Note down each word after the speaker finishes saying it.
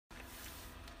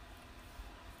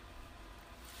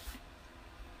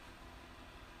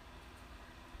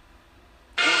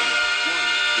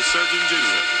Surgeon General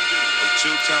of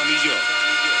Chilltown, New York,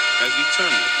 has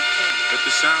determined that the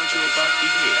sounds you're about to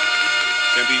hear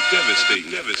can be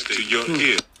devastating to your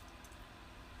ear.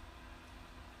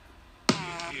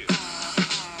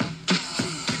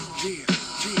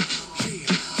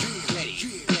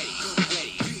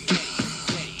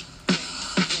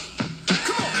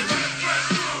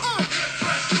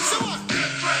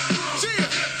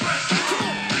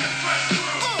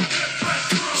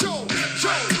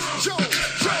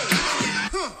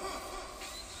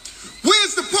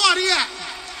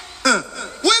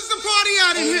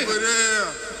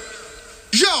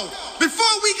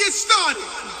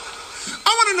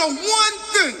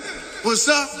 What's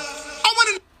up?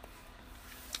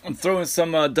 I'm throwing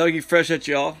some Dougie Fresh at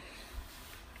y'all.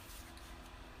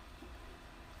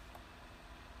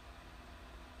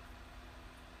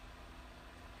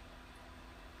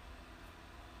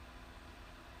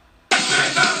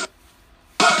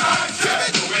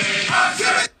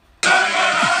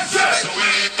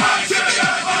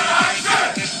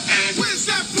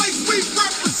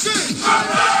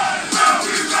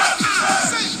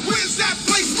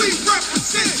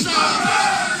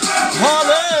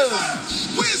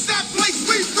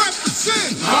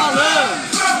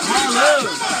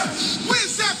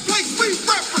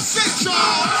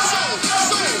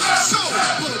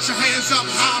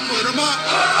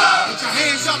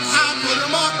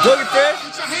 Dougie Fresh.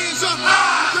 Put your hands up,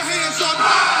 put your hands up,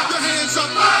 put your hands up,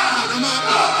 put them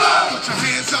up. Put your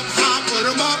hands up, put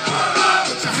them up.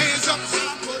 Put your hands up,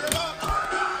 put them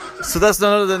up. So that's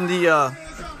none other than the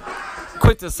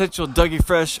quintessential Dougie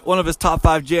Fresh, one of his top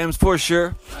 5 jams for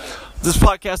sure. This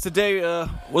podcast today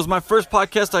was my first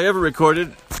podcast I ever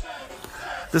recorded.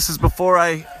 This is before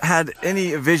I had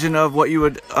any vision of what you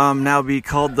would now be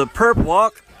called the Perp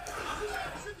Walk.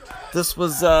 This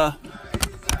was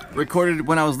recorded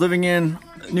when I was living in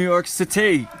New York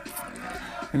City,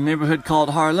 in a neighborhood called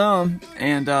Harlem,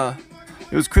 and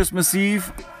it was Christmas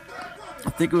Eve. I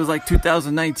think it was like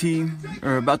 2019,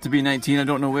 or about to be 19, I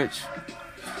don't know which.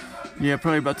 Yeah,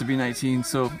 probably about to be 19,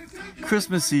 so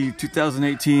Christmas Eve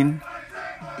 2018.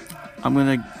 I'm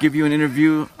going to give you an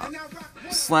interview /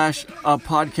 a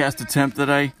podcast attempt that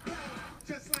I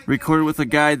recorded with a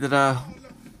guy that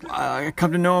I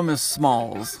come to know him as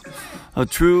Smalls. A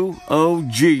true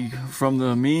OG from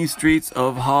the mean streets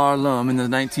of Harlem in the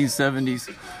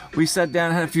 1970s. We sat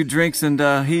down, had a few drinks, and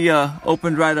he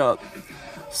opened right up.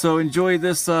 So enjoy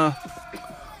this, I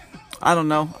don't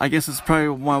know, I guess it's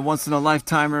probably my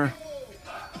once-in-a-lifetimer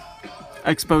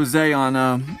expose on,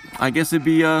 I guess it'd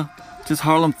be just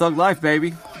Harlem thug life,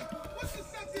 baby.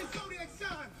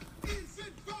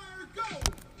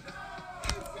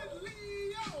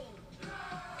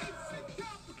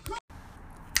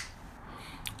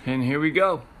 And here we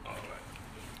go. All right.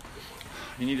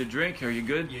 You need a drink? Are you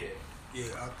good? Yeah,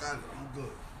 I got it. I'm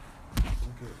good.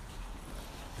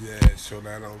 Yeah, so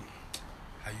that how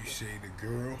you say the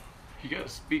girl? You gotta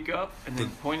speak up and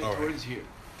then point it towards here.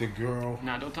 The girl.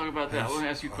 Nah, don't talk about that. I want to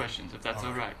ask you questions if that's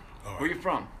all right. Where you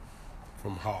from?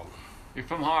 From Harlem. You're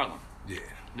from Harlem. Yeah.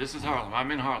 This is Harlem. I'm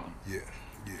in Harlem. Yeah.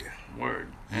 Word.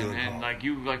 And like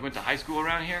you went to high school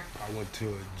around here? I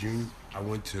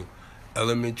went to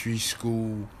elementary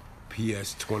school,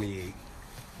 PS 28.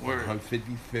 Word.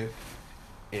 155th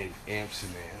in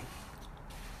Amsterdam.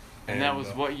 And that was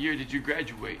what year did you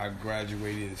graduate? I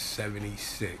graduated in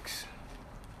 76.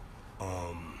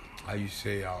 How you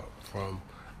say I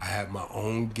had my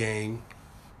own gang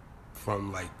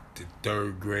from like the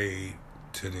 3rd grade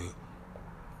to the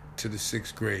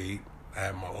 6th grade. I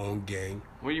had my own gang.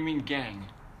 What do you mean gang?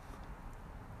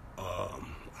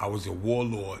 I was a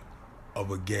warlord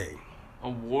of a gang. A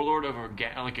warlord of a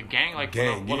gang? Like a gang? Like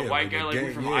gang, what a white like guy like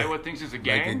me from Iowa thinks is a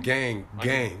gang? Like a gang,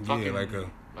 fucking,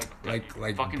 like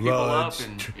fucking Bloods, people up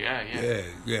and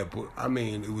yeah. But I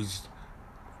mean, it was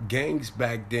gangs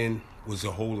back then was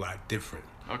a whole lot different.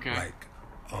 Okay. Like,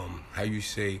 how you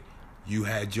say, you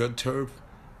had your turf,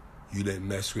 you didn't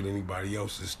mess with anybody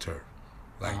else's turf.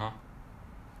 Like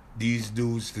these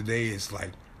dudes today is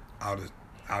like out of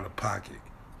pocket.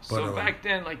 But, so back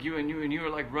then, like you were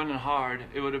like running hard.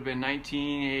 It would have been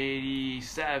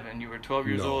 1987. You were 12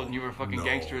 years old and you were fucking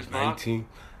gangster as fuck.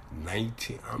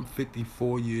 19. I'm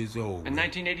 54 years old. In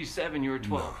 1987, you were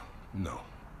 12. No.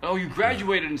 Oh, you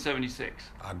graduated in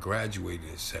 76. I graduated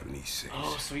in 76.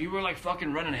 Oh, so you were like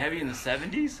fucking running heavy in the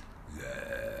 70s?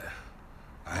 Yeah.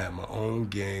 I had my own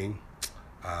gang.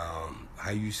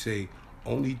 How you say,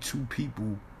 only 2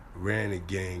 people ran a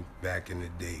gang back in the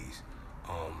days.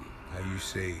 How you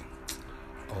say,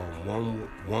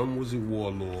 one was a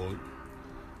warlord.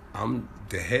 I'm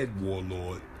the head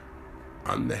warlord.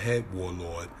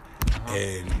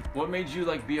 And what made you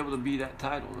like be able to be that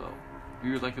title though?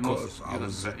 You were like the most. I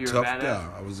was a you're tough a badass? guy.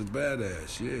 I was a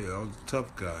badass. Yeah, I was a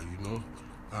tough guy. You know,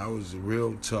 I was a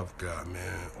real tough guy,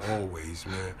 man. Always,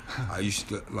 man. I used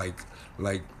to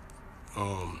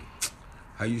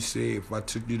how you say, if I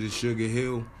took you to Sugar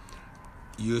Hill,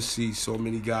 you'll see so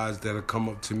many guys that'll come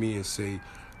up to me and say,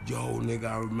 yo, nigga,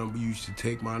 I remember you used to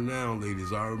take my now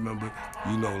ladies. I remember,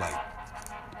 you know, like,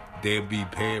 they'll be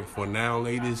paying for now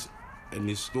ladies in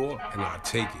this store, and I'll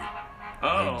take it.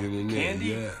 Oh, Right then and there.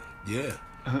 candy? Yeah,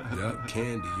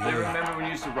 candy, yeah. I remember when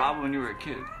you used to rob them when you were a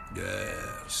kid.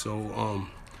 Yeah, so,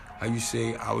 how you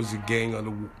say, I was a gang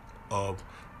of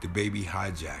the baby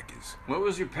hijackers. What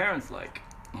was your parents like?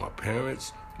 My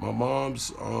parents, my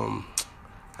mom's,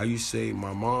 how you say,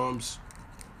 my mom's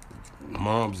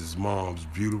is mom's,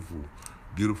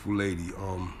 beautiful lady.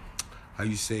 How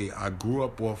you say, I grew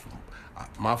up off,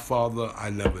 my father I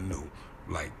never knew,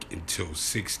 like, until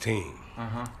 16.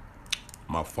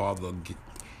 My father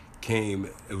came,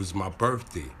 it was my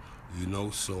birthday, you know,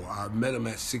 so I met him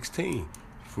at 16,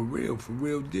 for real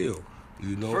deal,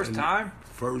 you know. First time?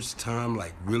 First time,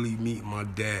 like, really meeting my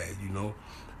dad, you know.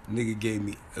 Nigga gave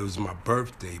me, it was my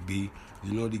birthday, B.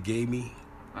 You know what he gave me?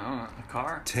 I don't know, a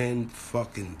car? $10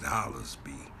 fucking,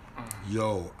 B.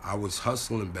 Yo, I was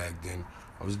hustling back then.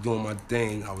 I was doing my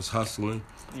thing. I was hustling.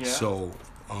 Yeah. So,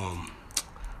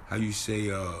 how you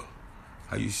say, I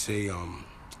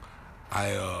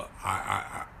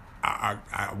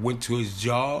went to his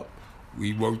job.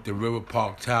 We worked at River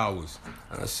Park Towers.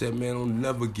 And I said, man, don't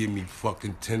never give me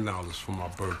fucking $10 for my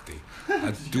birthday.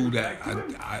 I do that.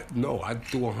 I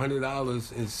threw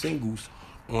 $100 in singles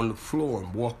on the floor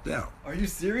and walked out. Are you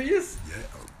serious? Yeah.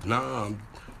 Nah, I'm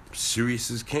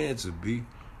serious as cancer, B.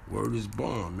 Word is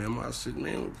bond, man. I said,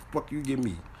 man, what the fuck you give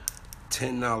me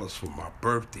 $10 for my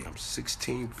birthday? I'm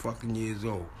 16 fucking years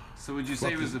old. So would you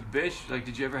say he was a bitch? Like,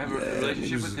 did you ever have a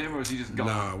relationship with him, or was he just gone?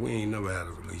 Nah, we ain't never had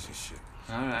a relationship.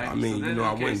 All right. I mean, you know,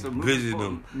 I went and visited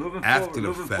him after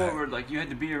the fact. Moving forward, like, you had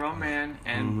to be your own man,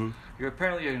 and you're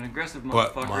apparently an aggressive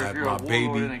But motherfucker if you're a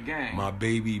warlord in a gang. my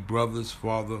baby brother's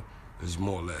father is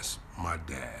more or less my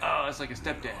dad. Oh, it's like a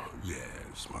stepdad. Yeah,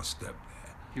 it's my stepdad.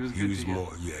 He was good to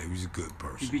you. He was a good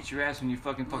person. He beat your ass when you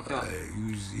fucking fucked up.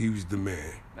 He was the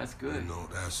man. That's good. You know,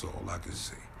 that's all I can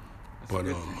say. That's But a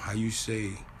good thing. how you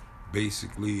say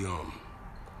basically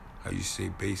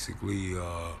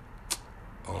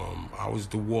I was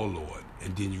the warlord,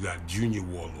 and then you got junior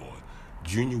warlord.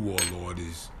 Junior warlord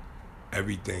is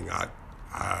everything how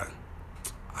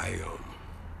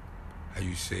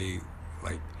you say,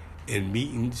 like, in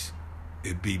meetings,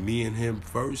 it'd be me and him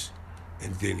first,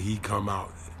 and then he come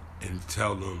out and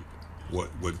tell them what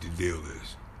the deal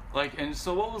is. Like, and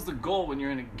so what was the goal when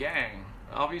you're in a gang?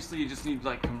 Obviously, you just need,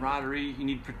 like, camaraderie, you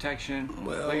need protection.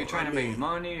 Well, like, you're trying to make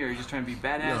money, or you're just trying to be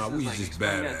badasses? Nah, we was like, just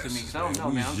explain badasses. that to me, because I don't know,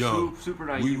 We man. was I'm young. super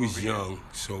naive We was over here. young,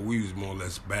 so we was more or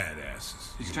less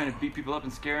badasses. Just trying to beat people up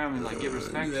and scare them and, like, get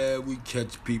respect? Yeah, we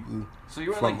catch people So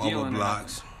you weren't, from like, dealing other or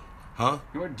blocks. Huh?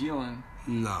 You weren't dealing.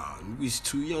 Nah, we was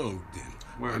too young then.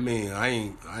 Word. I mean, I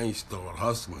ain't started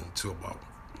hustling until about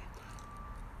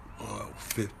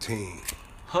 15.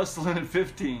 Hustling at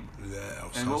 15. Yeah, I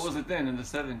was And what was it then in the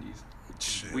 70s?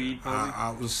 Shit. Weed, probably?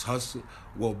 I was hustling.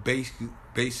 Well,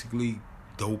 basically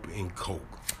dope and coke.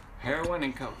 Heroin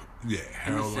and coke. Yeah,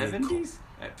 In the heroin and coke. 70s?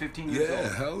 At 15 years old?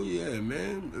 Yeah, hell yeah,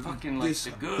 man. Fucking like this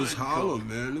the good was Harlem, coke.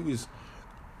 man.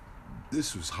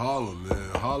 This was Harlem, man.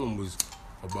 Harlem was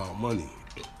about money.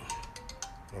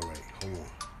 All right, hold on.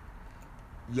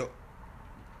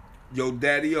 Yo,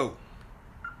 Daddy-O.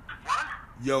 What?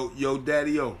 Yo,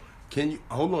 Daddy-O. Can you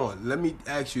hold on? Let me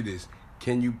ask you this.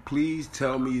 Can you please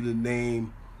tell me the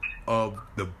name of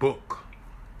the book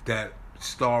that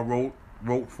Star wrote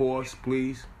for us,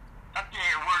 please? I can't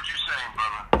hear a word you're saying,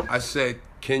 brother. I said,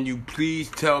 can you please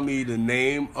tell me the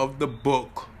name of the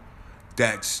book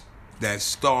that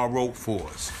Star wrote for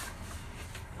us?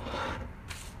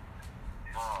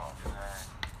 Oh, man.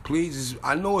 Please,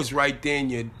 I know it's right there in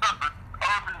your... Urban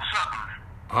something.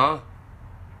 Huh?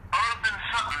 Urban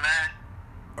something, man.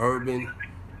 Urban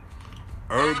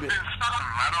Urban something. I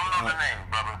don't know the name,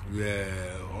 brother.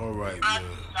 Yeah, all right, I'll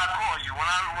man. call you.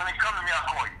 When it comes to me, I'll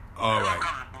call you. All It'll right.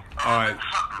 come to me. All right. Urban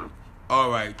something. All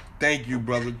right. Thank you,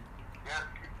 brother.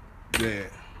 Yeah. Yeah.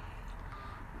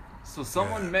 So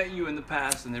someone met you in the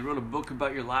past and they wrote a book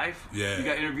about your life? Yeah. You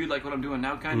got interviewed like what I'm doing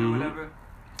now, kind of, Mhm. whatever?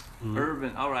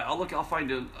 Urban. All right, I'll find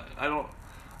it. I don't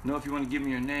know if you want to give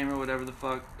me your name or whatever the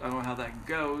fuck. I don't know how that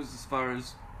goes as far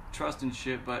as trust and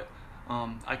shit, but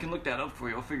I can look that up for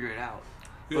you. I'll figure it out.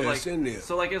 Yeah, But, like, it's in there.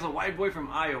 So, like, as a white boy from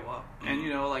Iowa, and, you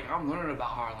know, like, I'm learning about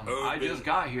Harlem. I just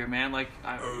got here, man. Like,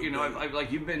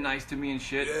 like, you've been nice to me and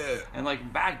shit. Yeah. And,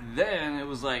 like, back then, it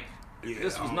was like,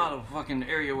 this was not a fucking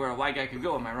area where a white guy could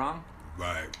go. Am I wrong?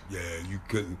 Right. Yeah, you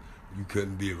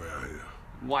couldn't be around here.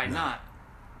 Why not?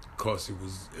 Cause it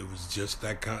was just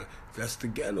that kind. That's the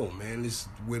ghetto, man. This is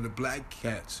where the black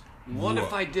cats. What grew if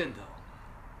up. I did, though?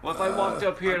 What if I walked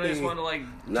up here and I just wanted to, like,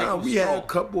 Nah, take we had a stroll?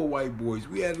 couple of white boys.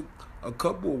 We had a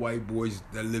couple of white boys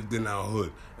that lived in our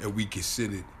hood, and we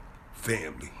considered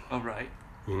family. All right.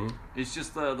 Mm-hmm. It's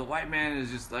just the white man is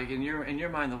just like in your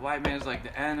mind the white man is like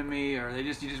the enemy, or they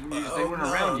weren't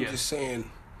around I'm yet. just saying.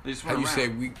 They just How weren't you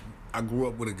around. say I grew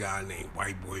up with a guy named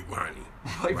White Boy Ronnie.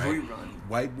 White Boy Ronnie.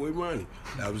 White Boy Ronnie.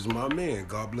 That was my man.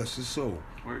 God bless his soul.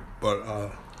 Word. But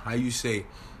how you say?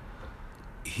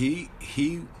 He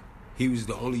was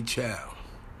the only child.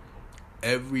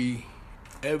 Every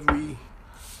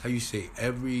how you say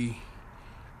every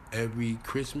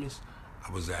Christmas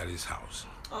I was at his house.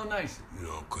 Oh, nice. You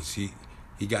know, cause he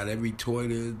got every toy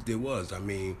there was. I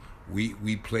mean,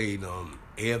 we played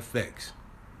AFX.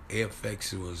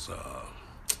 AFX was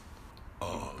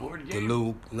Board the game?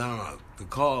 little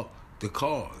the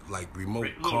car like remote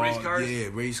Little car. race cars? Yeah,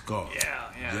 race cars. Yeah.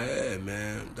 Yeah,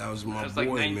 man, that was my That's boy,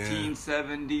 like man.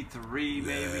 1973,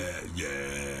 maybe.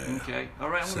 Yeah. Okay. All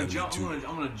right. I'm gonna jump. 72.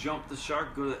 I'm gonna jump the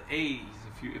shark. Go to the 80s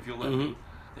if you'll let me. Mm-hmm.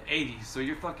 The 80s. So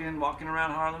you're fucking walking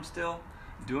around Harlem still,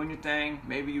 doing your thing.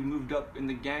 Maybe you moved up in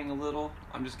the gang a little.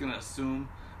 I'm just gonna assume.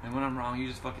 And when I'm wrong, you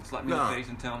just fucking slap me in the face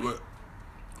and tell me.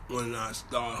 When I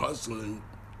started hustling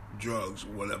drugs or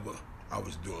whatever, I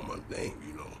was doing my thing,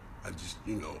 you know. I just,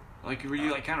 you know. Like, were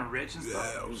you like kind of rich and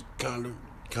stuff? Yeah, I was kind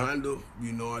of,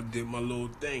 you know. I did my little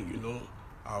thing, you know.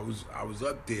 I was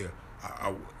up there.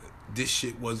 This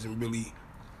shit wasn't really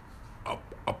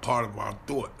a part of our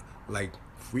thought. Like,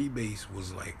 freebase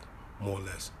was like more or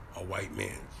less a white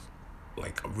man's,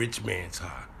 like a rich man's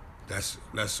high. That's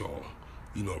all.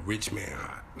 You know, a rich man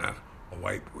high, not a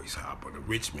white boy's high, but a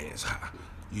rich man's high.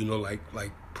 You know, like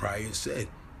Pryor said,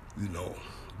 you know,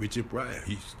 Richard Pryor,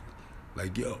 he's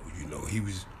like, yo, you know,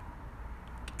 he's,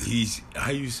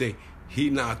 how you say, he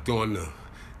knocked on the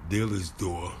dealer's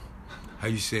door, how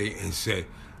you say, and said,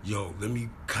 yo, let me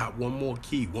cop one more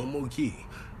key.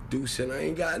 Dude said, I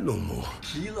ain't got no more.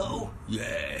 Kilo?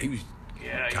 Yeah, he was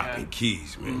copping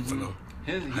keys, man, for them.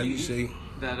 How you say?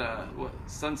 That,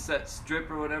 Sunset Strip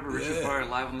or whatever, Richard Pryor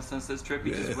live on the Sunset Strip,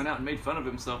 he just went out and made fun of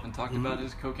himself and talked about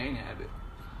his cocaine habit.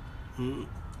 Mm-hmm.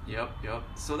 Yep.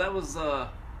 So that was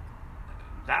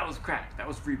crack. That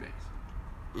was freebase.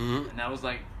 Mm-hmm. And that was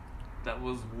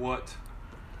what?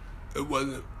 It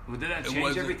wasn't. Did that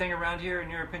change everything around here, in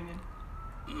your opinion?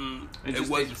 It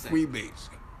wasn't freebase.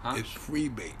 Huh? It's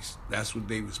freebase. That's what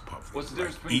they was puffing. What's the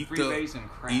difference between freebase and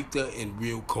crack? Ether and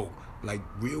real coke. Like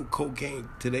real cocaine,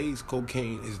 today's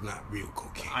cocaine is not real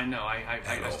cocaine. I know.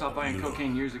 I stopped buying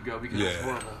cocaine years ago because it's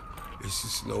horrible. It's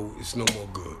just it's no more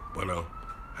good. But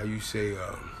how you say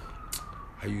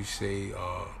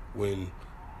when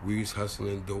we was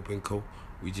hustling dope and coke,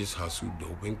 we just hustled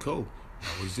dope and coke.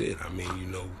 That was it. I mean, you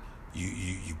know,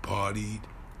 you partied,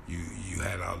 you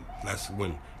had that's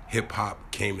when hip hop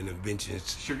came in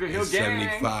inventions. Sugar Hill in Gang.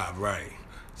 75, right?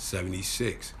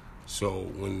 76. So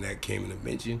when that came in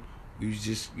invention, we was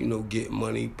just, you know, getting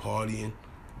money, partying,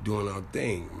 doing our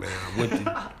thing, man.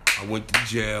 I went to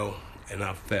jail and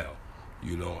I fell.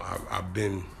 You know, I've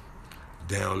been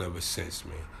down ever since,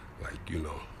 man. Like, you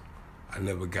know, I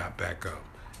never got back up.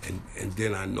 And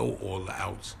then I know all the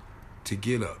outs to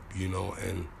get up, you know,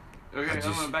 and Okay, I'm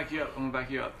gonna back you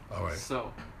up. All right.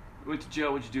 So, went to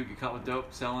jail, what'd you do? Get caught with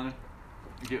dope, selling it?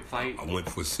 You get fight? I went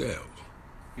for sales.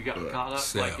 You got caught up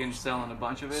sales. like in selling a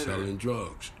bunch of it? Selling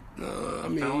drugs. I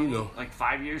mean, felony? you know. Like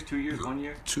 5 years, 2 years, 1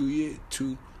 year? 2 years,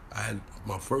 I had,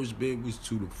 my first bid was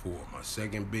 2 to 4. My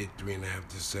second bid, 3.5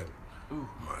 to 7. Ooh.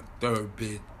 My third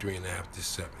bid, 3.5 to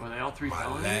 7. Were they all three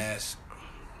felonies?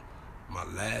 My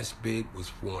last bid was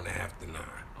 4.5 to 9.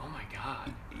 Oh my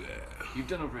God. Yeah. You've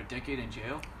done over a decade in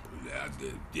jail? Yeah, I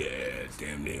did. Yeah,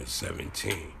 damn near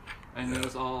 17. And it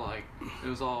was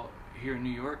all here in New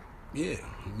York? Yeah,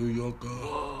 New York,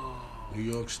 Whoa. New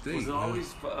York State. Was it man.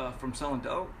 always from selling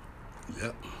dope?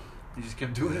 Yep. You just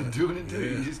kept doing it until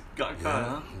you just got caught,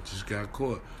 huh? Just got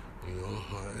caught, you know.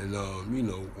 And, you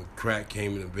know, when crack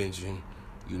came in invention,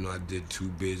 you know, I did 2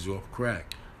 bids off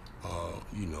crack,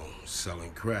 you know,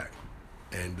 selling crack.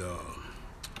 And,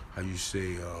 how you say,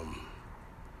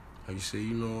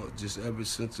 you know, just ever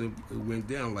since it went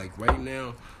down, like right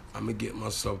now, I'm going to get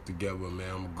myself together, man.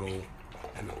 I'm going to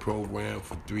go in the program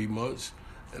for 3 months,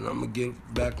 and I'm going to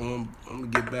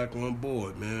get back on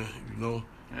board, man, you know.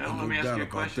 Let no me ask doubt you a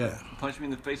about question. that. Punch me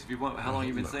in the face if you want. How long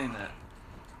you been saying that?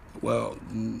 Well,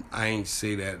 I ain't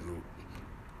say that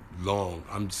long.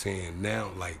 I'm saying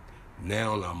now,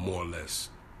 now I'm more or less,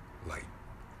 like,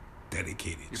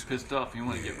 dedicated. You're pissed off. You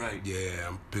want to get right. Yeah,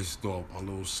 I'm pissed off. My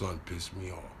little son pissed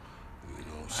me off. You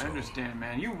know, so. I understand,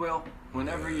 man. You will.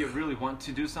 Whenever you really want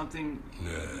to do something,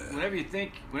 whenever you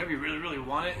really, really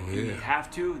want it, and you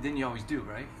have to, then you always do,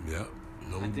 right? Yep.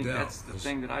 No I think doubt. that's the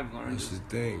thing that I've learned. That's the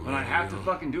thing, when man, I have to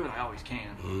fucking do it, I always can.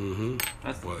 Mm-hmm.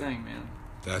 That's the thing, man.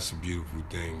 That's a beautiful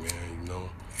thing, man. You know,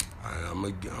 I'm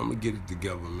gonna get it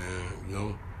together, man. You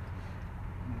know.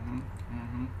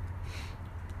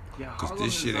 Yeah,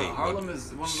 Harlem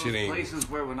is one of those places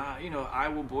where when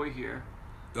Iowa boy here,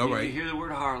 all you right, hear the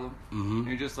word Harlem, and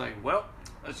you're just like, well,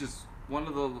 that's just one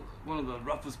of the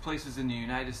roughest places in the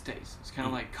United States. It's kind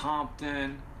of like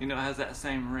Compton, it has that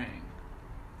same ring.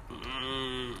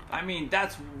 I mean,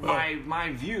 that's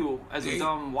my view as a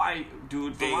dumb white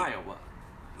dude from Iowa.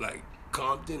 Like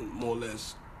Compton, more or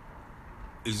less,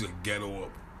 is a ghetto of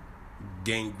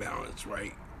gang balance,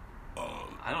 right?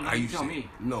 I don't know. You tell me.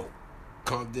 No,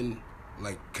 Compton,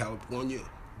 like California,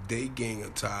 they gang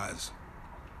of ties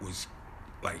was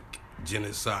like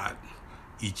genocide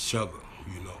each other,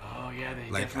 you know. Oh yeah,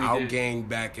 they like definitely our did. gang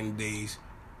back in the days,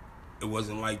 it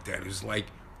wasn't like that. It was like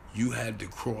you had to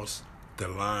cross the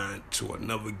line to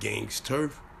another gang's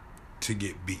turf to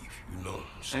get beef, you know.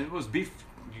 So, and it was beef.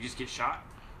 You just get shot.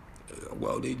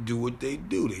 well, they do what they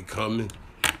do. They come and,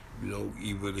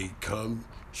 either they come,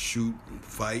 shoot, and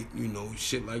fight,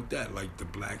 shit like that. Like the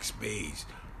Black Spades,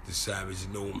 the Savage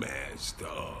Nomads,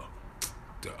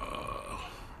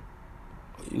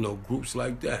 groups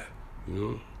like that,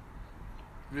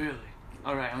 Really?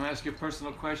 All right, I'm going to ask you a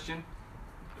personal question.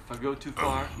 If I go too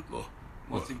far,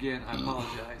 once again, I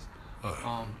apologize.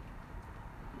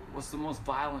 What's the most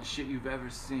violent shit you've ever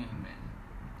seen, man?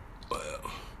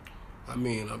 Well, I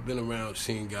mean, I've been around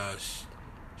seeing guys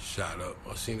shot up.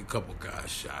 I've seen a couple guys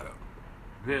shot up.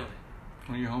 Really?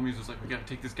 One of your homies was like, we gotta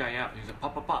take this guy out. He's like,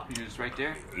 pop, pop, pop. You're just right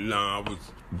there? Nah, it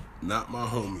was not my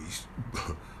homies.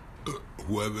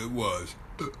 Whoever it was,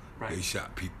 they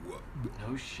shot people up.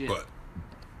 No shit. But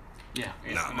yeah,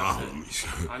 not my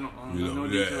homies. I don't know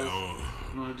details.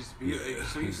 No dispute. Yeah.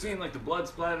 So you've seen like the blood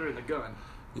splatter and the gun?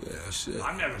 Yeah, shit.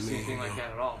 I've never seen anything like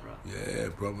that at all, bro. Yeah,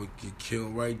 brother get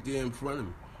killed right there in front of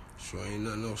me. So ain't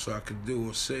nothing else I could do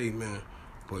or say, man.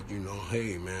 But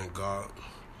hey, man, God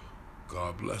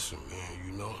bless him,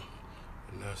 man.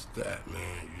 And that's that,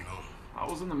 man. I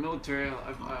was in the military.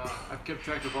 I've kept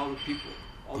track of all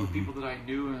the people that I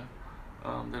knew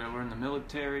that were in the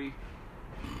military.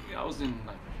 I was in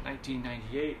like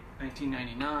 1998,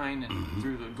 1999, and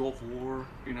through the Gulf War,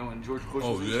 when George Bush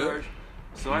was in charge.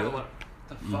 So I what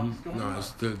the fuck's going on? No,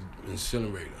 it's the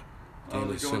incinerator.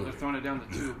 They're throwing it down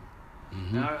the tube.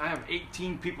 Now I have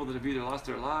 18 people that have either lost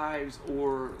their lives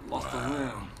or lost a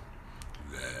limb.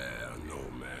 Yeah, no,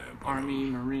 man. Army,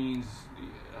 Marines,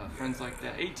 friends like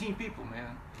that. 18 people,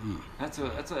 man. That's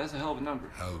a hell of a number.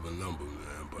 Hell of a number,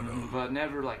 man. But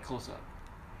never like close up.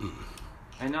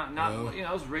 And not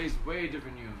I was raised way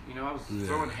different than you. I was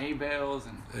throwing hay bales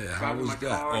and driving my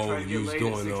car, trying to get laid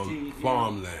at 16.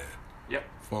 Farmland. Yep.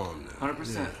 Farmland.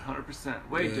 100%.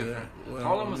 Way different. Well,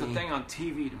 Harlem was a thing on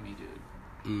TV to me,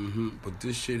 dude. But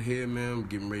this shit here, man, I'm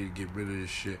getting ready to get rid of this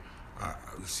shit. I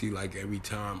see, like every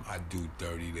time I do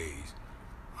 30 days,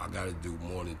 I gotta do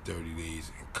more than 30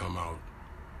 days and come out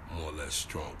more or less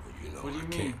stronger. What do you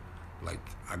mean? Like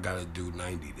I gotta do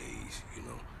 90 days.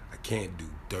 I can't do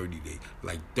 30 days.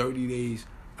 Like 30 days,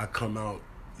 I come out.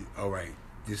 All right,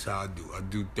 this how I do. I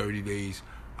do 30 days.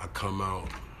 I come out.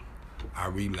 I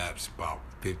relapse about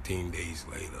 15 days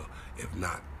later, if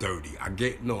not 30. I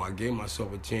gave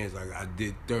myself a chance. I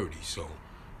did 30, so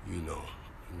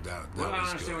that I don't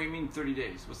was understand good. what you mean 30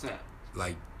 days. What's that?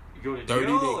 Like You go to 30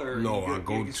 jail days. or No, you I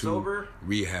go to sober?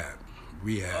 rehab.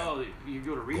 Oh, you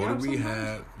go to rehab? Go to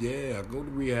rehab. Yeah, I go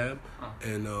to rehab,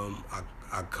 and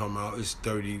I come out. It's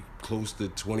 30, close to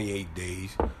 28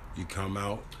 days. You come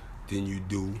out, then you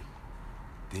do.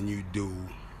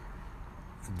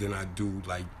 Then I do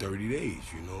like 30 days.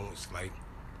 It's like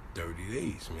 30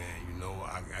 days, man.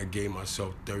 I gave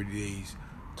myself 30 days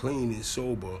clean and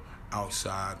sober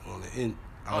outside on the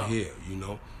out here.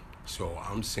 So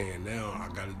I'm saying now I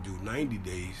got to do 90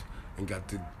 days and got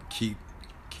to keep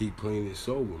clean and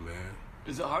sober, man.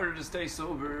 Is it harder to stay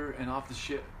sober and off the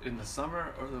shit in the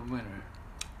summer or the winter?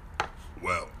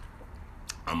 Well,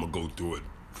 I'm gonna go through it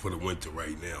for the winter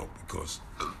right now because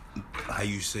how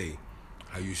you say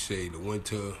the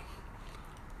winter,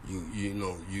 you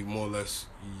more or less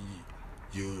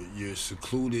you're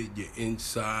secluded, you're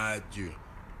inside,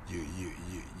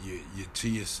 you're to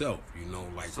yourself, you know.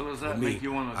 Like, So does that for me, make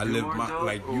you want to I do live more dope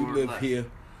like you or live less? here.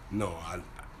 No, I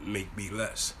make me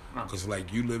less. Oh. Cause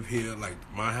like you live here, like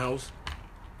my house,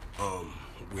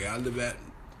 where I live at,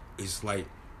 it's like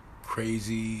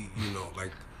crazy, you know.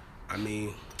 Like, I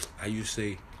mean, I used to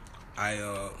say,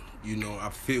 you know, I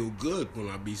feel good when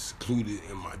I be secluded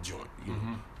in my joint. You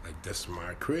know, like that's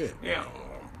my crib. Yeah. You know,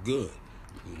 I'm good.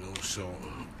 You know, so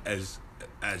as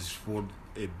for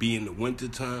it being the winter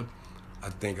time, I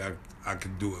think I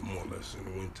could do it more or less in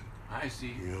the winter. I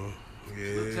see. You know, So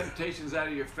the yeah. temptation's out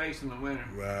of your face in the winter.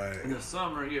 Right. In the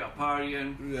summer, you're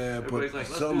partying. Yeah, Everybody's but like,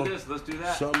 let's summer, do this, let's do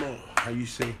that. Summer, how you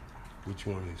say? Which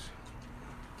one is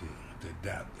the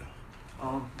adapter?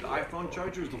 The iPhone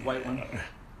charger is the white one.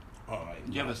 All right.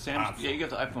 You have a Samsung. Yeah, you got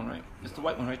the iPhone right. It's the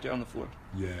white one right there on the floor.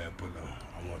 Yeah, but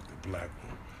I want the black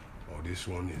one. Oh, this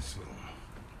one is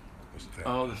what's that?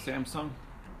 Oh, the Samsung.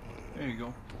 There you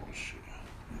go. Bullshit.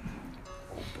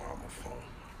 Obama phone.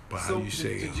 But So how you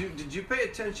say? did you pay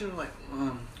attention like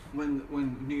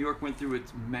when New York went through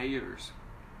its mayors,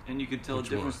 and you could tell Which a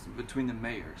difference between the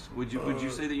mayors? Would you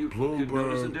say that you could Bloomberg.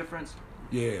 notice a difference?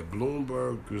 Yeah,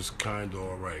 Bloomberg was kind of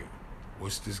all right.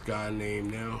 What's this guy name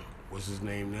now? What's his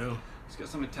name now? He's got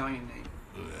some Italian name.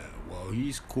 Yeah, well,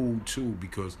 he's cool too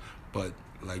but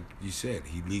like you said,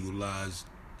 he legalized.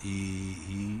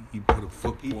 He put a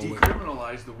foot He forward.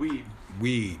 decriminalized the weed.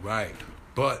 Weed, right?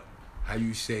 But how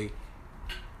you say,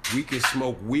 we can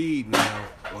smoke weed now,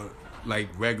 like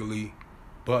regularly,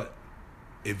 but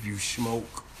if you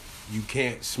smoke, you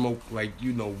can't smoke like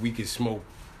we can smoke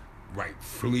right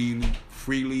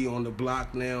freely on the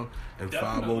block now, and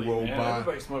 5-0 roll man. by.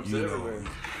 Everybody smokes everywhere.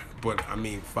 But I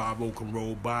mean, 5-0 can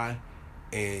roll by,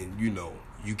 and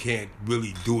you can't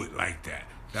really do it like that.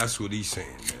 That's what he's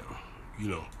saying now.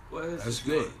 What is That's his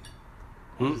good. name?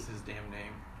 What is his damn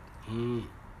name?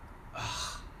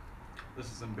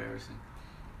 This is embarrassing.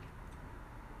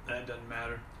 That doesn't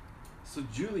matter. So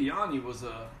Giuliani was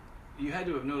you had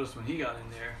to have noticed when he got in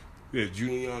there. Yeah,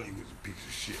 Giuliani was a piece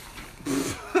of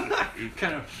shit.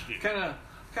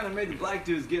 Kind of made the black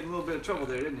dudes get in a little bit of trouble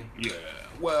there, didn't he? Yeah.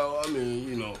 Well, I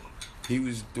mean, he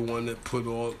was the one that put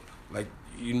all, like,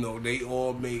 they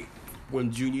all made,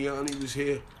 when Giuliani was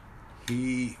here,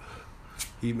 he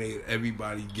made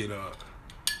everybody get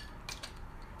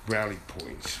brownie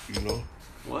points,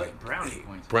 What? Like, Brownie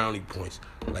points? Brownie points.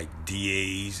 Like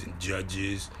DAs and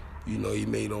judges. He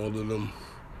made all of them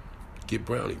get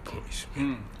brownie points.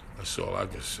 That's all I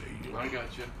can say. I got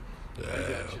you.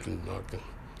 Yeah,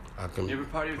 I can. You ever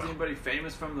party with anybody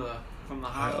famous from the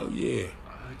Harlem? Hell yeah.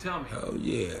 Tell me. Hell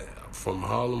yeah. From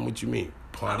Harlem, what you mean?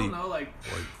 Party? I don't know, like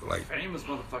famous famous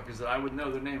motherfuckers that I would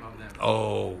know the name of them.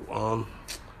 Oh,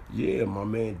 yeah, my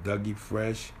man Dougie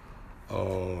Fresh.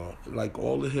 Like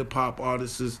all the hip hop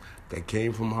artists that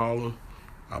came from Harlem,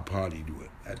 I partied with.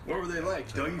 What were they like?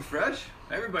 Dougie Fresh?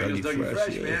 Everybody knows Dougie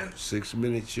Fresh, yeah. man. 6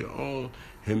 Minutes Your Own.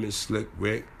 Him and Slick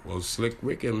Rick. Well, Slick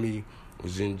Rick and me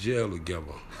was in jail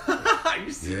together. Are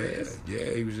you serious?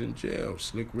 Yeah, he was in jail.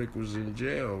 Slick Rick was in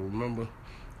jail, remember?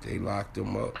 They locked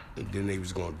him up, and then they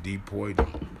was going to deport him.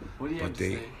 What do you have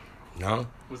to say? Huh?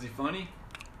 Was he funny?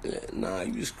 Yeah, nah,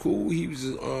 he was cool. He was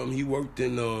he worked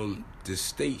in the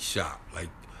state shop. Like,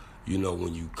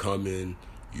 when you come in,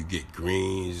 you get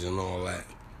greens and all that.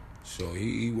 So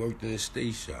he worked in the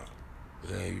state shop.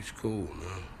 Yeah, he was cool,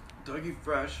 man. Dougie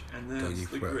Fresh and then Dougie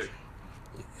Slick Fresh.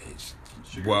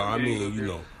 Rick. Well, I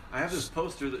mean, I have this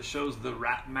poster that shows the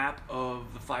rap map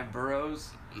of the 5 boroughs,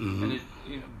 and it,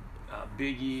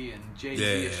 Biggie and Jay-Z.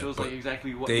 Yeah, it shows but like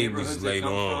exactly what they neighborhoods was they laid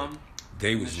come on. from.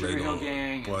 They and was the Sugar laid Hill on,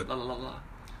 Gang but and la la la.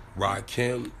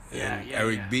 Rakim and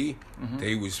Eric B,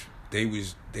 they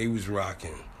was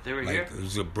rocking. They were like, here? There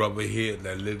was a brother here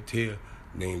that lived here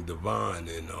named Devon,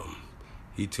 and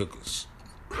he took us,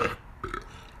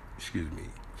 excuse me,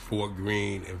 Fort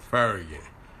Greene and Farragut.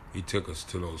 He took us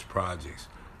to those projects,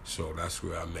 so that's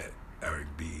where I met Eric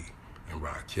B and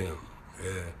Rakim.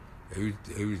 Yeah,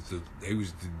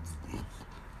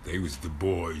 they was the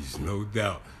boys, no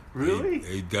doubt. Really?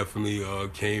 They definitely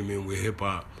came in with hip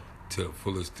hop to the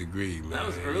fullest degree, man. That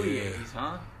was early 80s,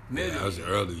 huh? Yeah, that was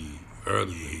early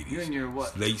 80s. You're in your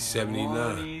what? Late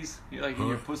 79. 20s? You're like in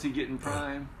your pussy getting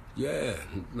prime. Yeah.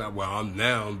 I'm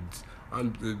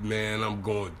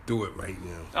going through it right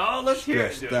now. Oh, let's hear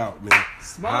it, Stressed dude. out, man.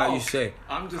 Small. How you say?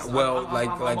 I'm just well, I'm like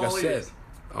I all said, ears.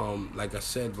 like I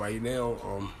said, right now,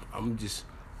 I'm just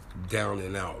down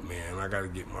and out, man. I got to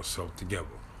get myself together.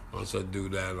 Once I do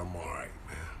that, I'm all right,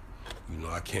 man.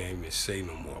 I can't even say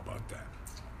no more about that.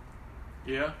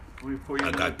 Yeah? Will you pour you I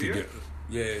another got beer? to get.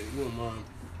 Yeah, you don't mind.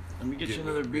 Let me get you Get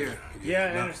another me- beer.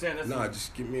 yeah. Yeah, I understand. That's Nah,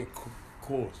 just give me a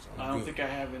course. I don't think I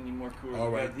have any more Coors. All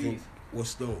right, I got these.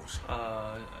 What's those?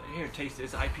 Here, taste it.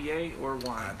 It's IPA or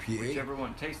wine. IPA? Whichever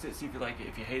one. Taste it, see if you like it.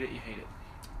 If you hate it, you hate it.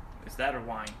 It's that or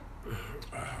wine.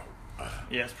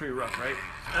 Yeah, it's pretty rough, right?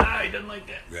 He doesn't like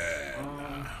that. Yeah.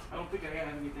 I don't think I have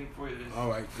anything for you this. All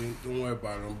right, don't worry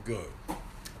about it. I'm good.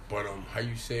 But how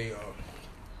you say?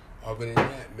 Other than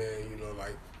that, man, you know,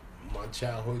 like my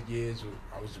childhood years,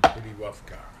 I was a pretty rough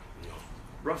guy. You know.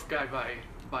 Rough guy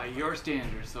by your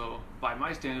standards. So by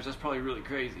my standards, that's probably really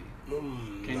crazy.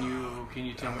 Can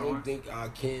you tell me more? I don't think I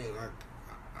can.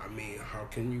 I mean, how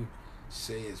can you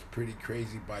say it's pretty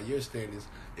crazy by your standards?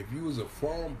 If you was a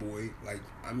farm boy, like,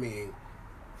 I mean,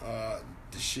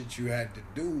 the shit you had to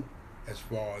do as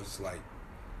far as, like,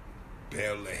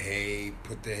 bale the hay,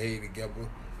 put the hay together,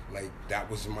 like, that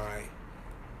was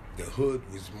the hood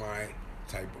was my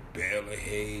type of bale of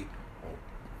hay, or,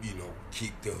 you know,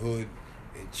 keep the hood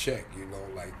in check, you know,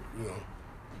 like, you know,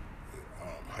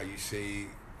 how you say,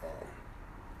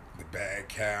 the bad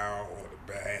cow or the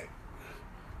bad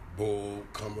bull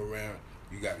come around,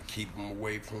 you got to keep them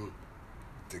away from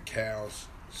the cows.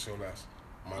 So that's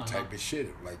my type of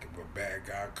shit. Like if a bad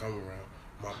guy come around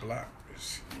my block,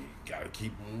 you got to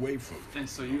keep them away from it. And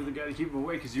so you were the guy to keep them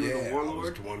away because you were the warlord? I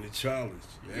was the one that challenged.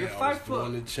 Yeah, You're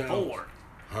 5'4".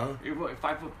 Huh? You're what,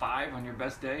 5'5" on your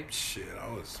best day? Shit,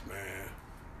 I was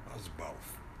about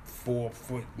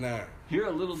 4'9". You're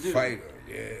a little dude. Fighter,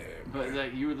 yeah. But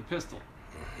like, you were the pistol.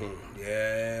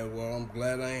 Yeah, well, I'm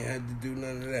glad I ain't had to do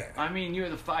none of that. I mean, you were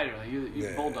the fighter. Like, you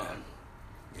the bulldog.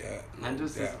 Yeah. And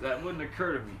just that wouldn't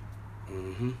occur to me.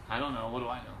 I don't know. What do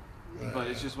I know? But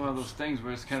it's just one of those things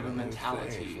where it's kind of a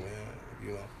mentality. Things, man.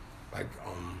 You know, like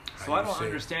So I don't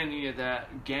understand any of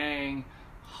that gang,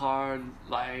 hard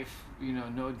life. You know,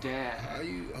 no dad. How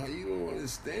you don't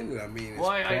understand it? I mean, it's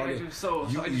I just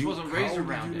wasn't raised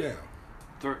around it.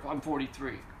 Now? I'm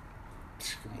 43.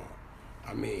 Come on.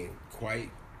 I mean,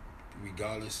 quite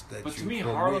regardless that. But to me,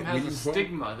 Harlem has a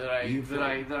stigma that I'm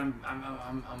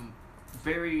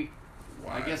very,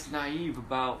 I guess, naive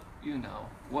about. You know,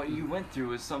 what you went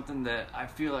through is something that I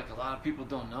feel like a lot of people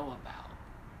don't know about,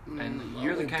 and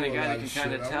you're the kind of guy that can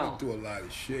kind of tell. I went through a lot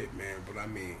of shit, man. But I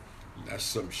mean, that's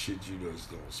some shit you just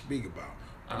don't speak about.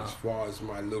 But as far as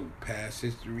my little past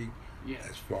history,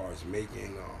 as far as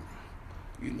making,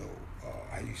 you know,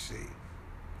 how you say,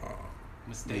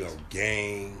 mistakes, you know,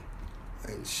 gang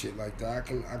and shit like that. I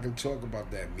can talk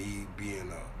about that. Me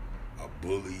being a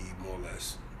bully, more or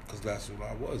less, because that's what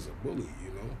I was, a bully,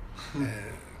 you know.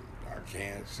 And I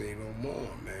can't say no more,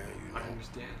 man. You know, I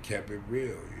understand. Kept it real,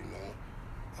 you know.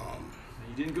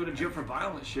 You didn't go to jail for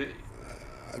violent shit.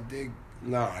 I did.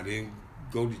 No, I didn't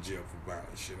go to jail for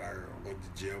violent shit. I went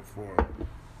to jail for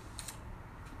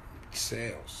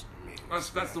sales. I mean,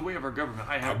 that's the way of our government.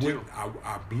 I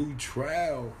blew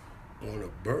trial on a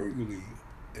burglary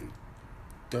in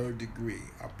 3rd degree.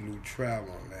 I blew trial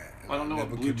on that. I don't know what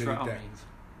blue trial means.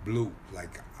 Blue,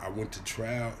 like I went to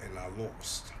trial and I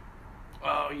lost.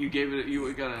 Oh, you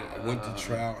got I went to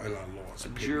trial and I lost. A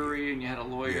jury, and you had a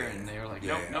lawyer, and they were like,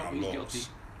 nope, he's guilty.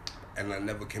 And I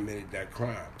never committed that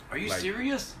crime. Are you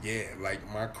serious? Yeah, like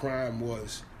my crime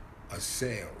was a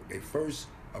sale. They first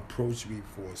approached me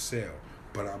for a sale,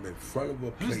 but I'm in front of a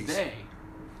place. Who's they?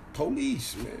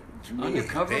 Police, man.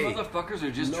 Undercover motherfuckers are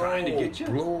just trying to get you?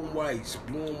 Blue and whites.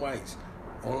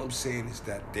 All I'm saying is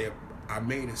that I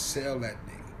made a sale that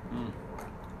day.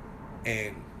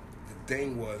 And the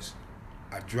thing was,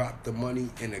 I dropped the money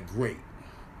in a grate.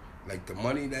 Like the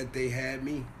money that they had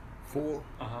me for,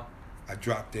 I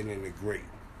dropped it in a grate.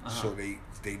 So they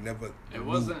never. It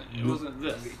wasn't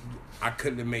this. I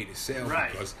couldn't have made a sale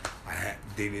because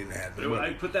they didn't have the money.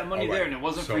 I put that money there, and it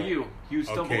wasn't for you. You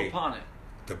stumbled upon it.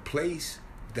 The place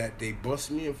that they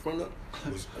bust me in front of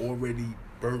was already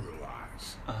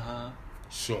burglarized.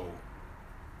 So,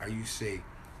 you say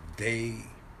they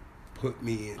put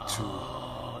me into.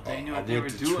 Oh, they knew what they were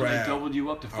doing. They doubled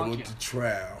you up to fuck you. I went to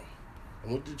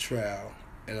trial,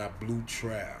 and I blew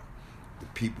trial. The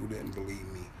people didn't believe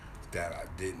me that I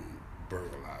didn't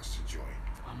burglarize the joint.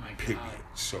 Oh my God. Period.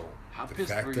 So how the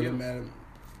pissed fact were of you? the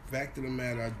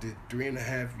matter, I did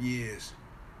 3.5 years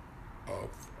of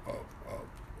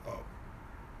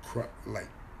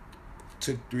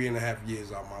took 3.5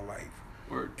 years out of my life.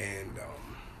 Word. And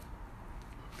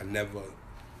I never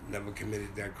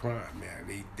committed that crime,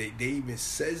 man. They even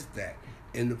says that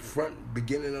in the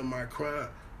beginning of my crime,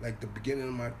 like the beginning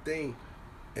of my thing,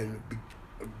 and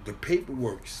the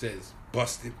paperwork says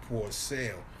busted for a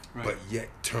sale, but yet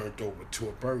turned over to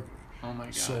a burglary. Oh my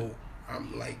God. So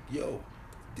I'm like, yo,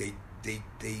 they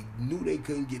knew they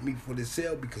couldn't get me for the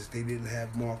sale because they didn't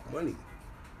have marked money.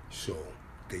 So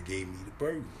they gave me the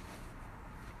burglary.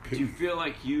 Do you feel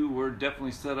like you were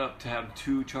definitely set up to have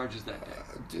 2 charges that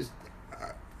day?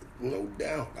 No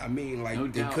doubt. I mean, like, No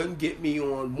they doubt. couldn't get me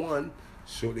on one,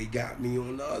 so they got me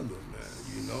on the other, man.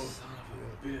 You know? Son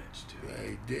of a bitch, dude. Yeah,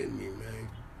 they did me, man.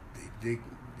 They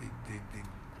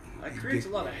That creates a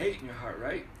lot of hate in your heart,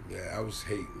 right? Yeah, I was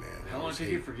hate, man. How long did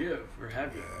you forgive, or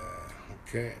have you?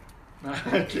 Okay. I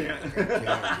can't. I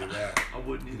can't do that. I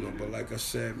wouldn't either. You know, but like I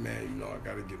said, man, you know, I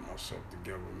gotta get myself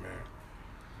together, man.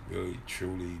 Really,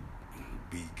 truly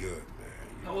be good, man.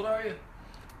 You How know, old are you?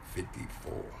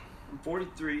 54. I'm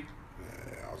 43. Yeah,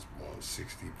 I was born in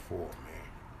 64, man.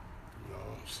 You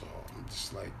know, so I'm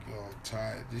just like, you know, I'm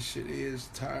tired. This shit is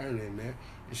tiring, man.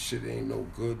 This shit ain't no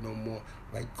good no more.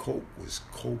 Like, Coke was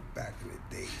Coke back in the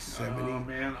day, 70. Oh,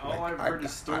 man. All Like, I've heard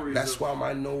is stories that's of... why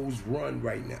my nose run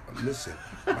right now. Listen,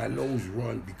 my nose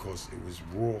run because it was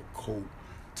raw Coke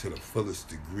to the fullest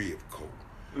degree of Coke.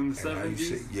 In the And how you 70s?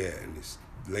 say, yeah, in the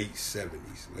late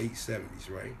 70s,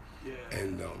 right? Yeah.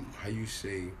 And how you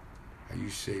say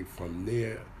from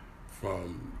there,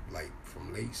 from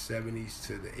late 70s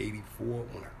to the 84,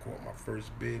 when I caught my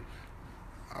first bid,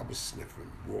 I was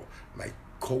sniffing raw. Like,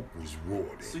 Coke was raw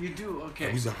then. So you do, okay.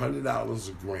 It was $100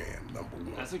 a gram, number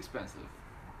one. That's expensive.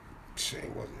 Shit,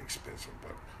 it wasn't expensive,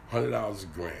 but $100 a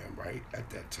gram, right, at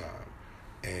that time.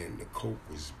 And the Coke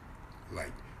was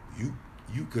like, you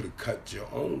could have cut your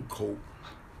own Coke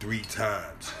 3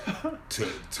 times to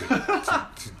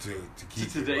keep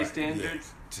To today's it right.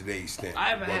 standards? Yeah, today's standard.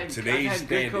 I've had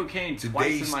good cocaine twice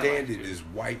Today's in my standard life, is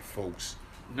white folks.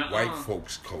 Nuh-uh. White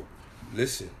folks Coke.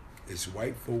 Listen, it's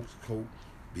white folks Coke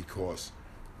because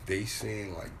they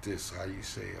saying like this. How you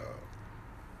say?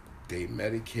 They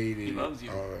medicated. He loves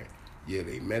you. All right. Yeah,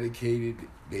 they medicated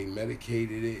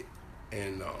it,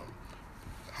 and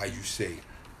how you say?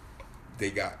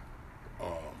 They got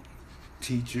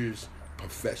teachers,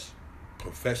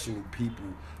 professional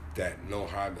people that know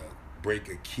how to break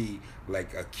a key,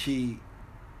 like a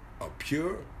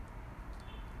pure.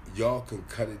 Y'all can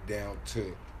cut it down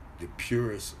to the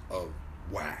purest of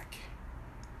whack.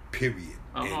 Period.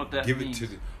 I don't know what that give means. it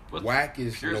to the What's whack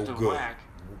is purest no of good. whack?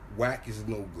 Whack is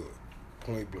no good.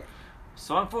 Point blank.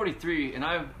 So I'm 43, and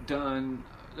I've done...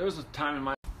 There was a time in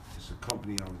my... It's a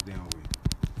company I was down with.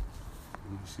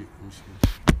 Let me see.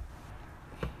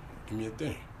 Give me a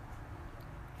thing.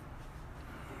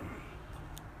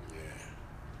 Yeah.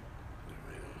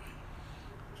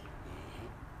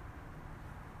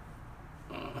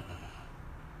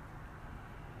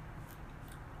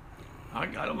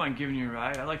 I don't mind giving you a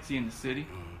ride. I like seeing the city.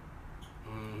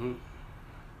 Mm-hmm.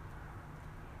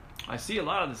 I see a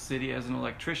lot of the city as an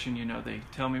electrician. You know, they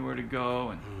tell me where to go,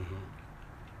 and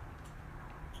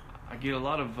I get a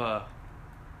lot of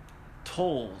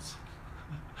tolls.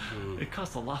 It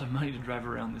costs a lot of money to drive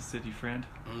around this city, friend.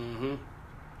 Mm-hmm.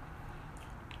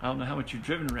 I don't know how much you've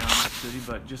driven around this city,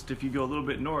 but just if you go a little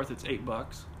bit north, it's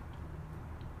 $8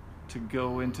 to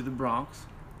go into the Bronx.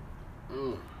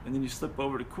 And then you slip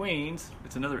over to Queens,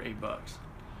 it's another $8.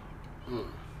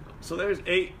 So there's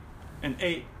 8 and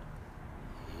 8.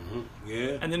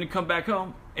 Yeah. And then to come back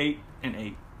home, 8 and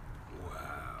 8.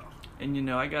 Wow. And you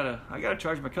know, I gotta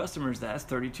charge my customers that's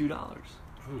 $32. You know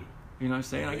what I'm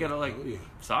saying? I gotta like, Hell yeah.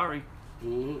 sorry.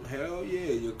 Hell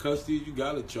yeah. Your customers, you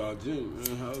gotta charge them.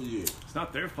 Hell yeah. It's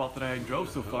not their fault that I drove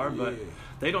so far, Hell but yeah.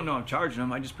 they don't know I'm charging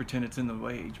them. I just pretend it's in the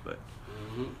wage. But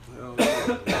Hell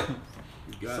yeah.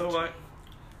 You got so, you.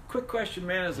 quick question,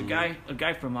 man. As a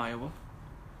guy from Iowa,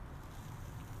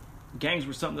 gangs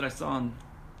were something that I saw on,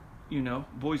 you know,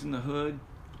 Boys in the Hood,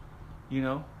 you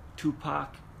know,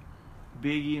 Tupac,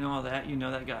 Biggie, and all that. You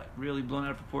know, that got really blown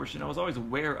out of proportion. I was always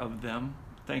aware of them,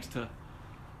 thanks to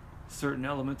certain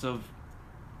elements of,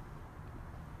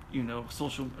 you know,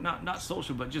 social, not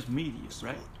social, but just media,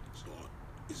 right?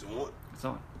 It's on. It's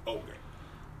on. Okay.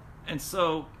 And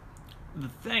so, the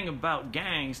thing about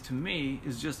gangs to me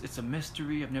is just, it's a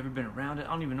mystery. I've never been around it.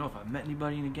 I don't even know if I've met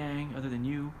anybody in a gang other than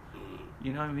you.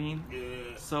 You know what I mean?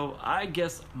 Yeah. So I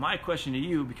guess my question to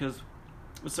you, because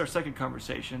it's our second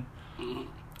conversation,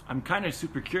 I'm kind of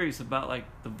super curious about like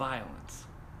the violence.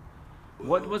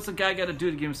 What's the guy got to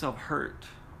do to get himself hurt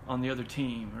on the other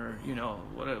team, or you know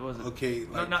what was it? Okay,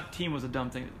 No, like, not team was a dumb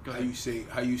thing. Go ahead.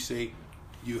 How you say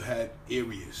you had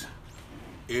areas.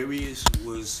 Areas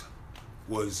was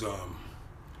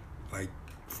like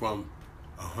from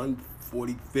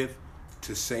 145th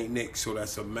to St. Nick, so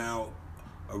that's a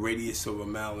radius of 1.5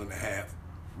 miles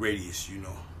radius, you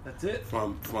know. That's it.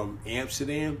 From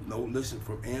Amsterdam,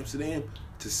 from Amsterdam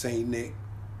to St. Nick,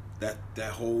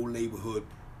 that whole neighborhood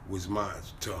was mine,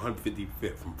 to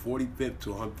 155th, from 45th to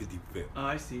 155th. Oh,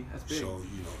 I see. That's big. So,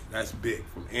 you know, that's big.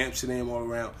 From Amsterdam all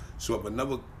around. So if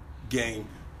another gang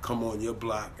come on your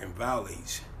block and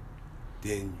violates,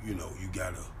 then you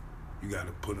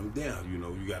gotta put them down.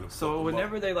 You gotta. So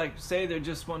whenever they like say they're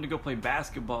just wanting to go play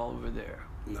basketball over there,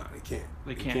 nah, they can't.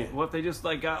 They can't. What if they just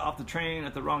like got off the train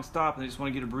at the wrong stop and they just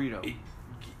want to get a burrito?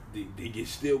 They get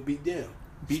still beat down.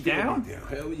 Beat down?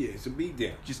 Hell yeah, it's a beat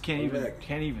down. Just can't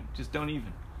even. Just don't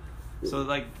even. So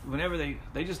like whenever they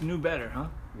just knew better, huh?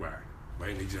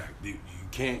 Right, exactly.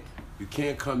 You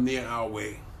can't come near our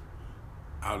way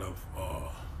out of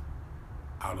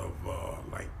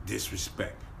like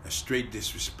disrespect. That's straight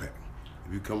disrespect.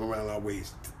 If you come around our way,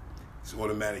 it's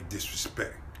automatic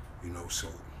disrespect. So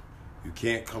you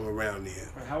can't come around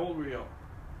there. How old were you?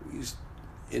 We was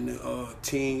in the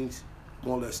teens,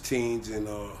 more or less teens, and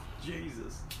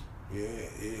Jesus.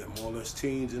 Yeah, more or less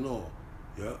teens and all.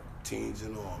 Yep, teens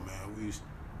and all, man.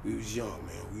 We was young,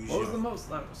 man. What was the most?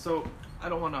 So I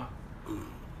don't want to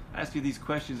ask you these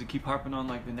questions and keep harping on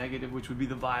like the negative, which would be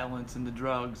the violence and the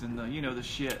drugs and the the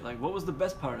shit. Like, what was the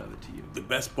best part of it to you? The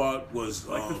best part was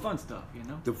like the fun stuff,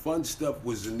 The fun stuff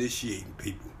was initiating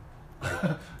people.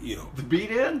 Like, The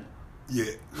beat in?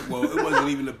 Yeah. Well, it wasn't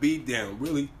even a beat down,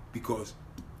 really, because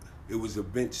it was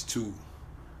events to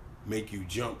make you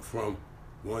jump from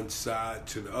one side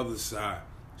to the other side.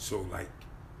 So, like,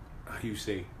 how you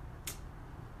say,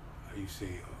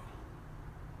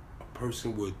 a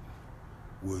person would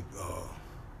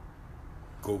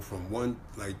go from one,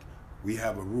 like, we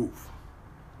have a roof.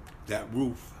 That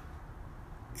roof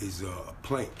is a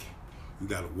plank. You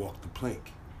got to walk the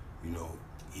plank,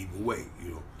 either way,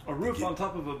 A roof on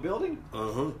top of a building?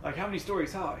 Uh-huh. Like how many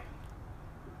stories high?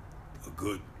 A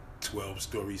good 12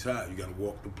 stories high. You got to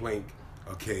walk the plank.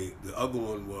 Okay, the other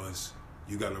one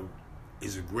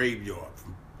is a graveyard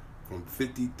from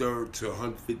 53rd to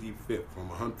 155th. From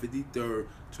 153rd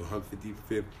to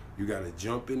 155th, you got to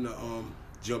jump in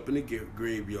the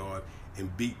graveyard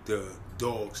and beat the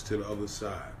dogs to the other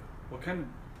side. What kind of...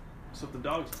 So if the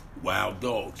dogs... Wild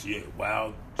dogs, yeah.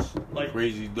 Wild, like,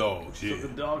 crazy dogs, yeah. So if the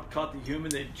dog caught the human,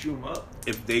 they'd chew him up?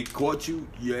 If they caught you,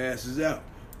 your ass is out.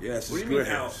 Your ass is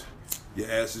grabbed.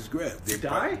 Your ass is grabbed. They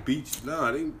die?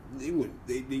 Nah, they wouldn't.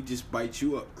 They just bite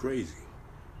you up crazy.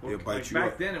 Well, They'll bite like you back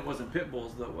up. then, it wasn't pit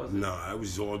bulls, though, was it? Nah, it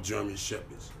was all German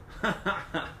Shepherds.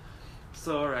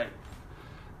 So, all right.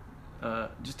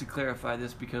 Just to clarify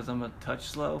this, because I'm a touch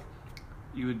slow,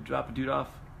 you would drop a dude off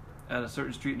at a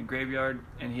certain street in a graveyard,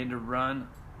 and he had to run,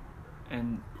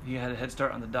 and he had a head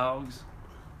start on the dogs.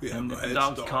 Yeah, and if the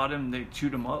dogs caught him, they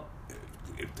chewed him up.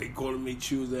 If they caught him, they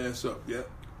chewed his ass up. Yeah.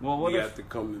 Well, what we if... have to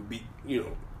come and beat.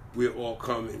 We'll all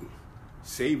come and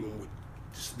save him with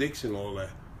sticks and all that.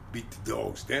 Beat the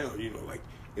dogs down. Like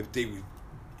if they would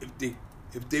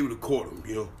have caught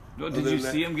him. Well, did you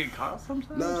see him get caught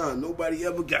sometimes? Nah, nobody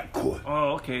ever got caught.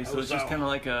 Oh, okay. So it's just kind of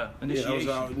like a initiation. Yeah, that was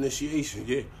our initiation.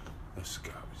 Yeah, that's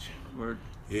garbage. Word.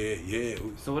 Yeah.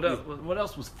 So what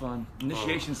else was fun?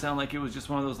 Initiation sound like it was just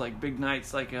one of those like big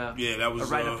nights, like a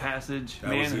rite of passage,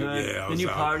 manhood. Then you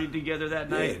partied together that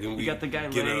night. Then you got the guy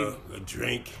get laid. a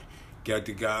drink. Got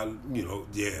the guy.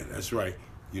 Yeah, that's right.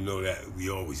 That we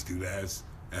always do that.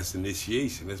 That's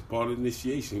initiation. That's part of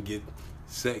initiation. Get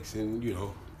sex and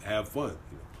have fun.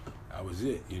 That was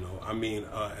it. I mean,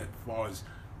 as far as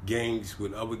gangs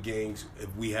with other gangs,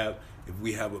 if we have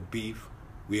a beef,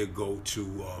 we'll go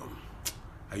to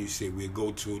we'll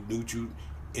go to a neutral,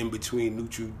 in between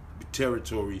neutral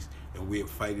territories, and we'll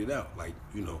fight it out. Like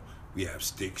we have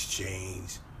sticks,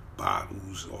 chains,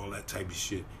 bottles, all that type of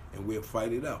shit, and we'll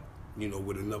fight it out.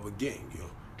 With another gang.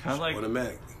 Kind of like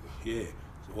automatically. Yeah,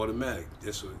 it's automatic.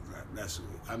 That's the way.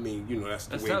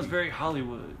 That sounds very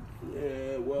Hollywood.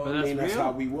 Yeah, well, but that's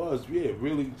how we was. Yeah,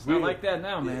 really. It's not like that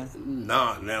now, man.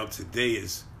 Nah, now today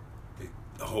is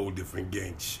a whole different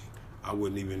gang shit. I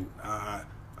wouldn't even.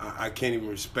 I can't even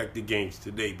respect the gangs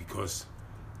today because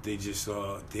they just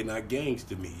they're not gangs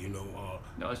to me.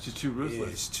 No, it's just too ruthless. Yeah,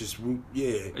 it's just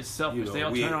It's selfish. They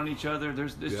all turn on each other.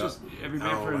 It's just every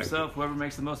man for himself. Whoever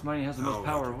makes the most money has the most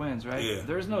power wins, right? Yeah.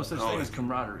 There's no such thing as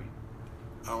camaraderie.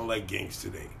 I don't like gangs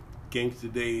today. Gangs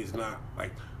today is not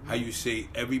like how you say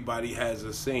everybody has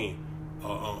a saying.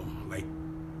 Like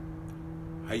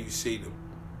how you say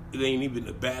it ain't even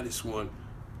the baddest one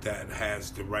that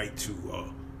has the right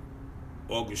to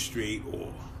orchestrate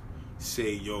or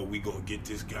say, yo, we gonna get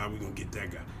this guy, we gonna get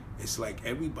that guy. It's like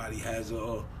everybody has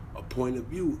a point of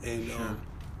view, and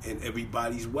and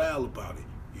everybody's wild about it.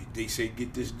 They say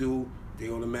get this dude, they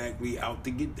automatically out to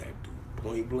get that dude,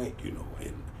 point blank, and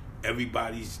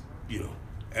everybody's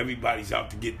out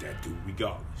to get that dude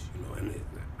regardless, and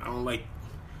I don't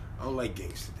like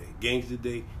gangs today. Gangs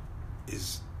today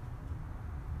is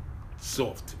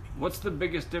soft to me. What's the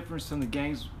biggest difference in the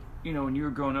gangs, when you were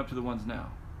growing up to the ones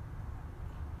now?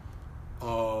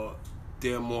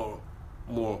 they're more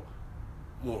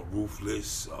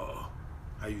ruthless.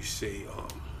 How you say?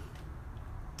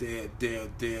 Their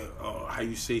how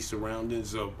you say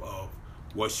surroundings of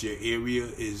what's your area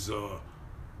is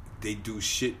they do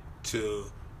shit to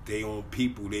their own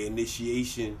people. Their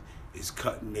initiation is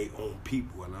cutting their own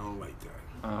people, and I don't like that.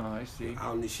 I see.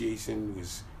 Our initiation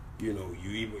was, you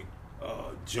either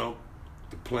jump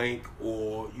the plank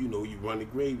or you run the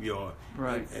graveyard.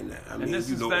 Right. And I And mean, this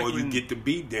is back or you when- get the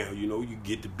beat down. You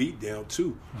get the beat down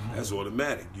too. Mm-hmm. That's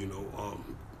automatic.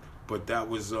 But that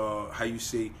was how you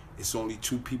say it's only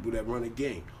two people that run a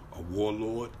gang: a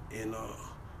warlord and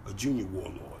a junior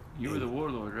warlord. You were the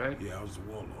warlord, right? Yeah, I was the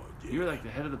warlord. Yeah. You were like the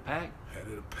head of the pack. Head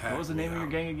of the pack. What was the name of your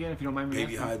gang again, if you don't mind me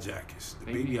Baby asking? Hijackers. The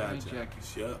Baby Baby Hijackers.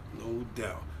 Hijackers. Yep, no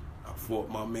doubt. I fought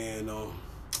my man,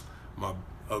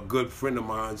 a good friend of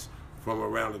mine's from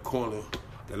around the corner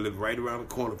that lived right around the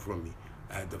corner from me.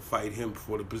 I had to fight him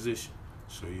for the position.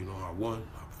 So, I won.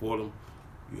 I fought him.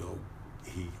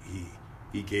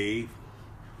 He gave.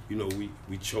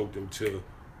 We choked him to,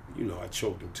 I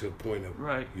choked him to the point of,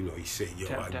 Right. He said, yo,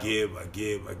 Tapped I out.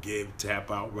 give, tap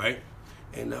out, right?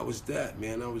 And that was that,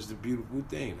 man. That was the beautiful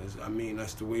thing.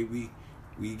 That's the way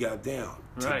we got down.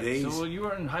 Right. Today's, So you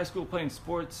were in high school playing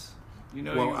sports.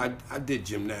 I did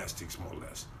gymnastics more or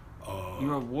less. You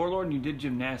were a warlord and you did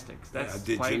gymnastics. That's I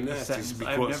did quite gymnastics a sentence.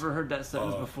 I've because, never heard that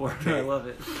sentence before. okay. I love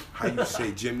it. How you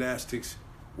say gymnastics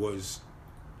was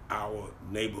our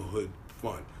neighborhood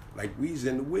fun. Like we was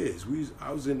in the Wiz.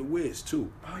 I was in the Wiz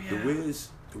too. Oh, yeah. The Wiz,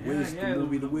 the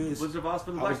movie The Wiz. Wizard of Oz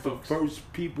for the I black was the folks.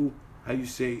 first people. How you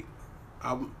say?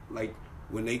 I'm like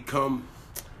when they come,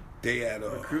 they had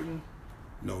Recruiting?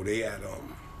 No, they had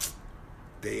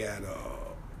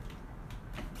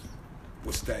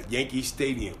what's that? Yankee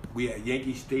Stadium. We had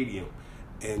Yankee Stadium,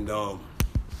 and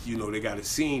they got a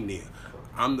scene there.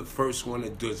 I'm the first one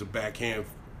that does a backflip.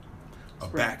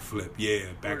 Yeah,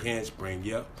 backhand spring.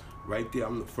 Yep, right there.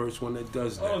 I'm the first one that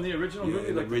does that. Oh, in the original movie?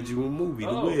 In the original movie, The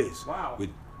Oh, Wiz. wow. With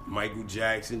Michael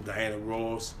Jackson, Diana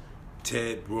Ross,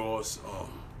 Ted Ross.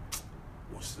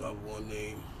 What's the other one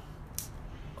name?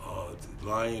 The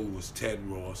Lion was Ted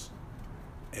Ross,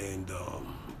 and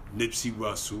Nipsey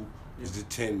Russell was the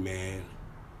Tin Man.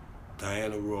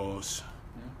 Diana Ross,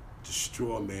 the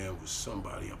Straw Man was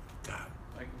somebody I forgot.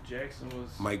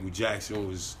 Michael Jackson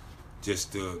was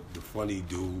just the funny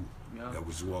dude that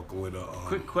was walking with a.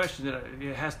 Quick question that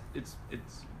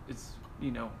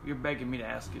you're begging me to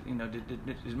ask it.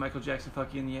 Did Michael Jackson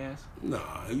fuck you in the ass?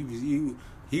 Nah,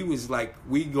 he was like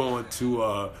we going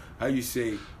to how you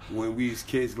say when we was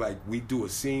kids, like we do a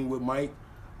scene with Mike.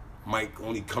 Mike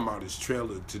only come out his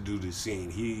trailer to do the scene.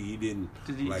 He didn't.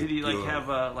 Did he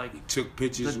have He took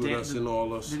pictures with us and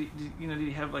all us. Did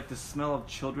he have like the smell of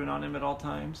children on him at all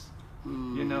times?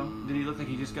 Did he look like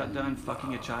he just got done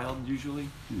fucking a child usually?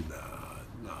 Nah.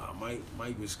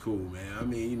 Mike was cool, man. I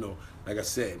mean, like I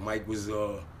said, Mike was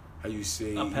how you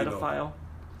say A pedophile?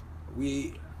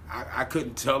 I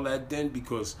couldn't tell that then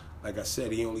because, like I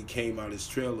said, he only came out his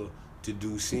trailer to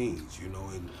do scenes,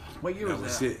 and What year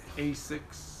was that? It.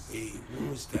 86. When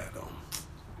was that?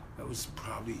 That was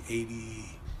probably 80.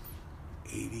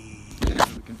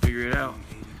 We can figure it out.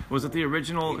 Was it the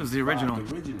original? Is the original?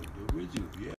 The original,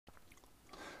 yeah.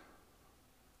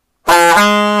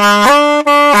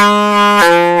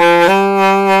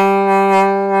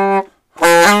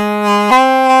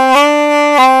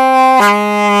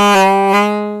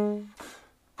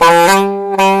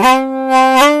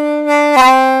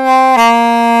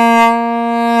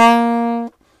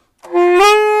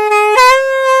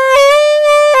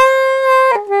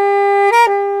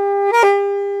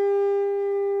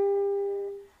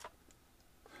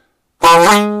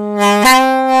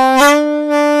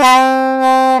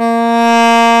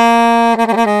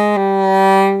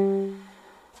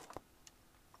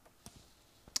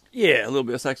 Yeah, a little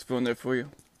bit of saxophone there for you.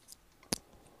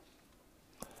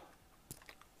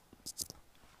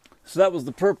 So that was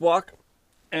the Perp Walk,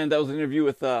 and that was an interview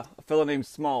with a fellow named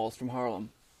Smalls from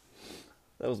Harlem.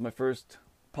 That was my first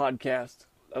podcast.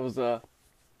 That was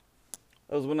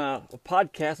when a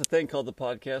podcast, a thing called the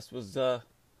podcast, was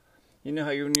you know how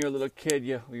when you're a little kid,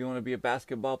 you want to be a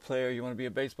basketball player, you want to be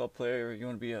a baseball player, you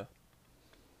want to be a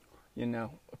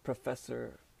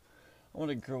professor. I want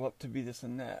to grow up to be this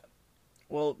and that.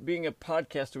 Well, being a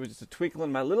podcaster was just a twinkle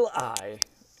in my little eye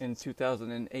in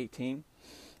 2018,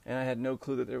 and I had no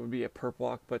clue that there would be a Perp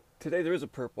Walk, but today there is a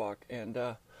Perp Walk, and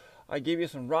I gave you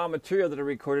some raw material that I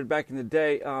recorded back in the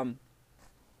day on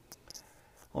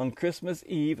Christmas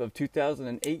Eve of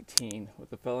 2018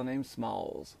 with a fellow named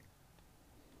Smalls.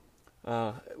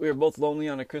 We were both lonely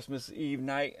on a Christmas Eve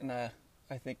night, and I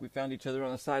I think we found each other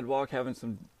on the sidewalk having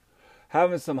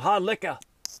some hot liquor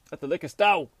at the liquor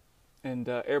store. And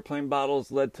airplane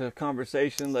bottles led to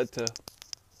conversation, led to,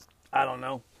 I don't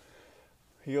know.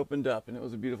 He opened up, and it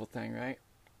was a beautiful thing, right?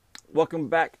 Welcome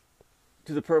back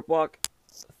to the Perp Walk.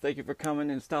 Thank you for coming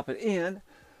and stopping in.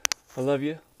 I love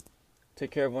you.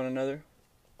 Take care of one another.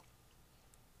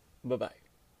 Bye-bye.